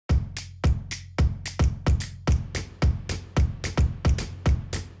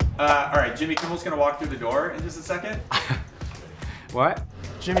All right, Jimmy Kimmel's gonna walk through the door in just a second. What?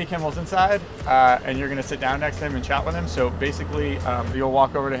 Jimmy Kimmel's inside, and you're gonna sit down next to him and chat with him. So basically, you'll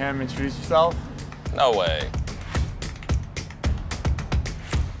walk over to him, introduce yourself. No way.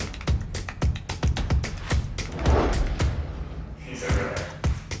 He's over there.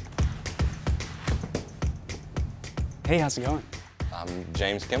 Hey, how's it going? I'm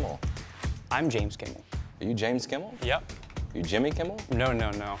James Kimmel. I'm James Kimmel. Are you James Kimmel? Yep. You Jimmy Kimmel?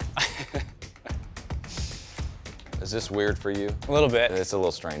 No. Is this weird for you? A little bit. It's a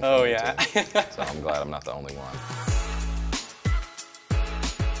little strange. Oh, for me yeah. Too. So I'm glad I'm not the only one.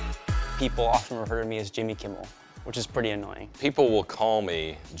 People often refer to me as Jimmy Kimmel, which is pretty annoying. People will call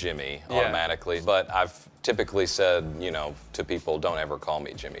me Jimmy automatically, but I've typically said, you know, to people, don't ever call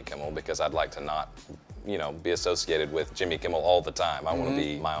me Jimmy Kimmel because I'd like to not, you know, be associated with Jimmy Kimmel all the time. I want to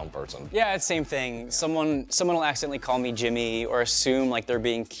be my own person. Yeah, it's the same thing. Someone will accidentally call me Jimmy or assume like they're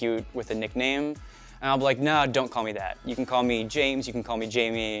being cute with a nickname. And I'll be like, no, don't call me that. You can call me James, you can call me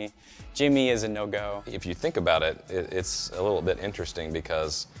Jamie. Jimmy is a no-go. If you think about it, it's a little bit interesting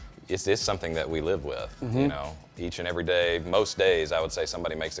because it is something that we live with, you know, each and every day. Most days, I would say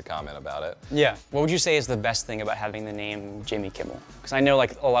somebody makes a comment about it. Yeah. What would you say is the best thing about having the name Jimmy Kimmel? Because I know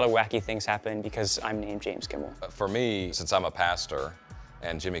like a lot of wacky things happen because I'm named James Kimmel. For me, since I'm a pastor,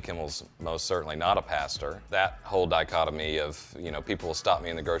 and Jimmy Kimmel's most certainly not a pastor, that whole dichotomy of, you know, people will stop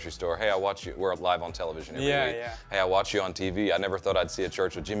me in the grocery store, hey, I watch you, we're live on television every week. Yeah. Hey, I watch you on TV. I never thought I'd see a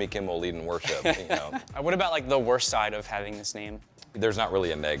church with Jimmy Kimmel leading worship, you know. What about like the worst side of having this name? There's not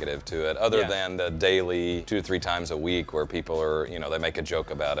really a negative to it, other than the daily 2 to 3 times a week where people are, you know, they make a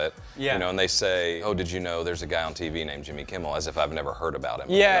joke about it. Yeah. You know, and they say, oh, did you know there's a guy on TV named Jimmy Kimmel, as if I've never heard about him.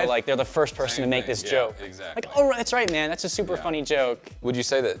 Yeah, like they're the first person to make this joke. Exactly. Like, oh, that's right, man, that's a super funny joke. Would you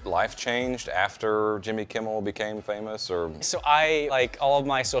say that life changed after Jimmy Kimmel became famous, or? So all of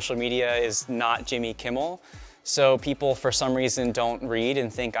my social media is not Jimmy Kimmel. So people, for some reason, don't read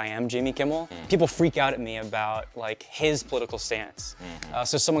and think I am Jimmy Kimmel. People freak out at me about like his political stance.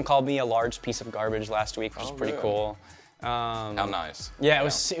 So someone called me a large piece of garbage last week, which is pretty cool. How nice. Yeah, it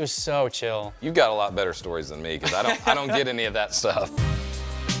was so chill. You've got a lot better stories than me because I don't get any of that stuff.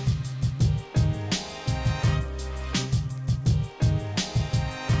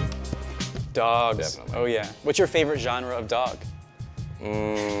 Dogs. Definitely. Oh yeah. What's your favorite genre of dog?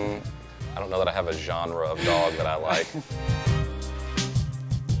 I don't know that I have a genre of dog that I like.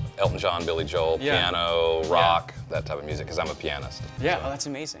 Elton John, Billy Joel, piano, rock, that type of music, because I'm a pianist. Yeah, So. oh, that's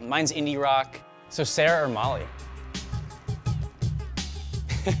amazing. Mine's indie rock. So Sarah or Molly?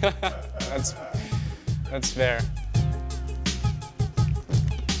 That's fair.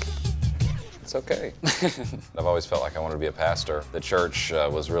 It's okay. I've always felt like I wanted to be a pastor. The church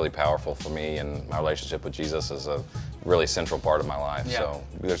was really powerful for me, and my relationship with Jesus is a really central part of my life. Yeah. So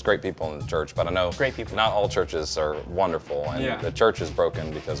there's great people in the church, but I know Great people. not all churches are wonderful, and the church is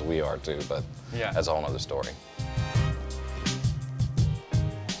broken because we are too, but that's a whole other story.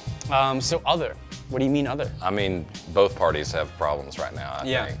 So other. What do you mean other? I mean, both parties have problems right now,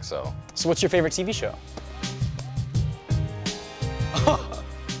 I think, so. So what's your favorite TV show?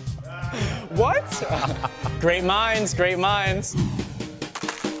 What? Great minds, great minds.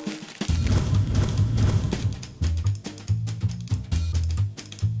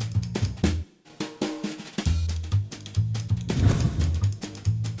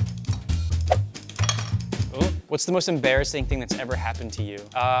 What's the most embarrassing thing that's ever happened to you?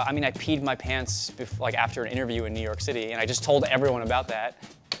 I mean, I peed my pants after an interview in New York City, and I just told everyone about that.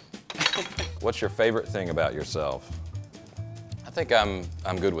 What's your favorite thing about yourself? I think I'm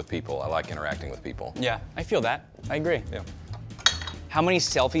good with people. I like interacting with people. Yeah, I feel that. I agree. Yeah. How many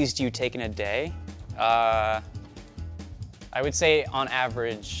selfies do you take in a day? I would say on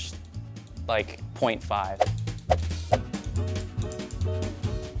average, like 0.5.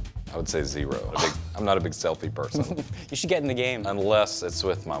 I would say 0. I'm not a big selfie person. You should get in the game. Unless it's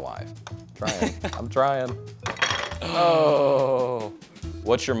with my wife. Trying. I'm trying. Oh.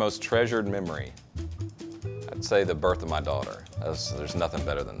 What's your most treasured memory? I'd say the birth of my daughter. There's nothing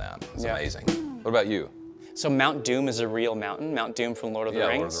better than that. It's amazing. What about you? So Mount Doom is a real mountain, Mount Doom from Lord of the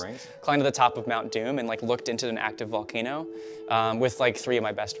Rings. Lord of the Rings. Climbed to the top of Mount Doom and like looked into an active volcano with like 3 of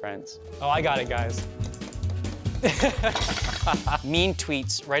my best friends. Oh, I got it, guys. Mean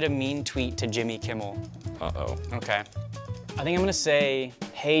tweets. Write a mean tweet to Jimmy Kimmel. Uh-oh. Okay. I think I'm gonna say,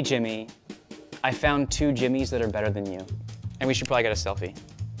 hey Jimmy, I found 2 Jimmys that are better than you. And we should probably get a selfie.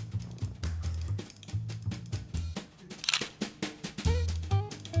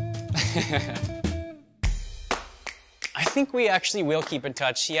 I think we actually will keep in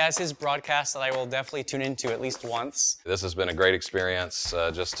touch. He has his broadcast that I will definitely tune into at least once. This has been a great experience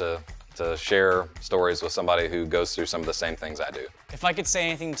just to share stories with somebody who goes through some of the same things I do. If I could say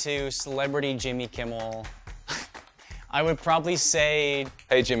anything to celebrity Jimmy Kimmel, I would probably say...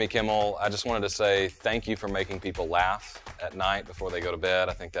 Hey, Jimmy Kimmel, I just wanted to say thank you for making people laugh at night before they go to bed.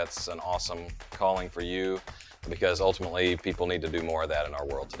 I think that's an awesome calling for you, because ultimately people need to do more of that in our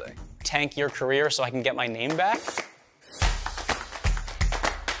world today. Tank your career so I can get my name back?